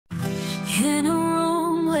In a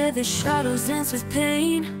room where the shadows dance with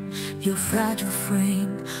pain, your fragile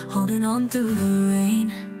frame holding on through the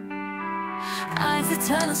rain. Eyes that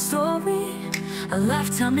tell a story, a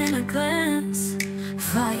lifetime in a glance.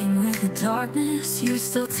 Fighting with the darkness, you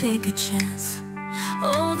still take a chance.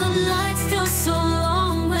 Oh, the night feels so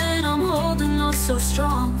long when I'm holding on so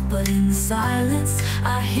strong. But in the silence,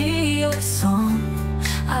 I hear your song,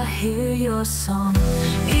 I hear your song.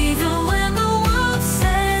 Even when the world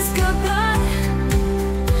says goodbye,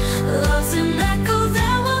 love's an echo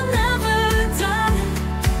that will never die.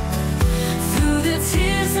 Through the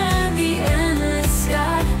tears and the endless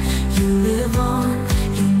sky, you live on,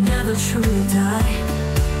 you never truly die.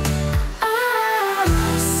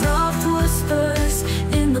 Soft whispers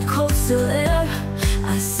in the cold still air,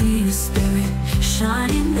 I see your spirit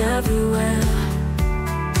shining everywhere.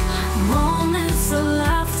 Moments of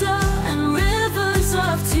laughter and rivers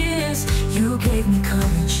of tears, you gave me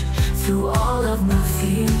courage through all of my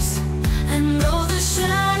fears. And though the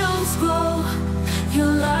shadows grow,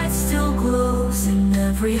 your light still glows in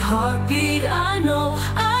every heartbeat. I know,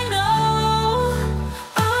 I know.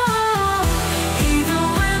 Oh, even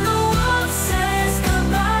when the world says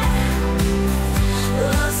goodbye,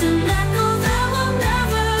 love's an echo that will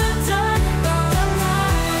never die.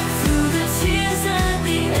 Through the tears and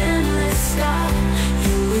the endless sky,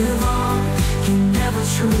 you live on, you never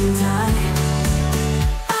truly die.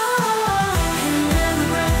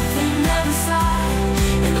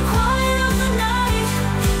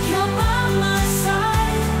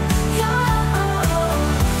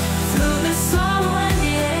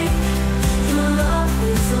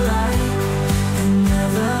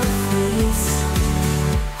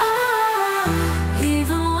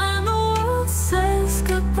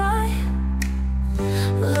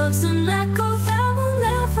 Love's an echo that will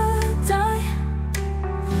never die.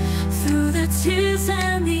 Through the tears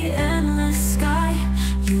and the endless sky,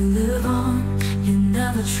 you live on, you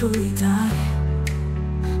never truly die.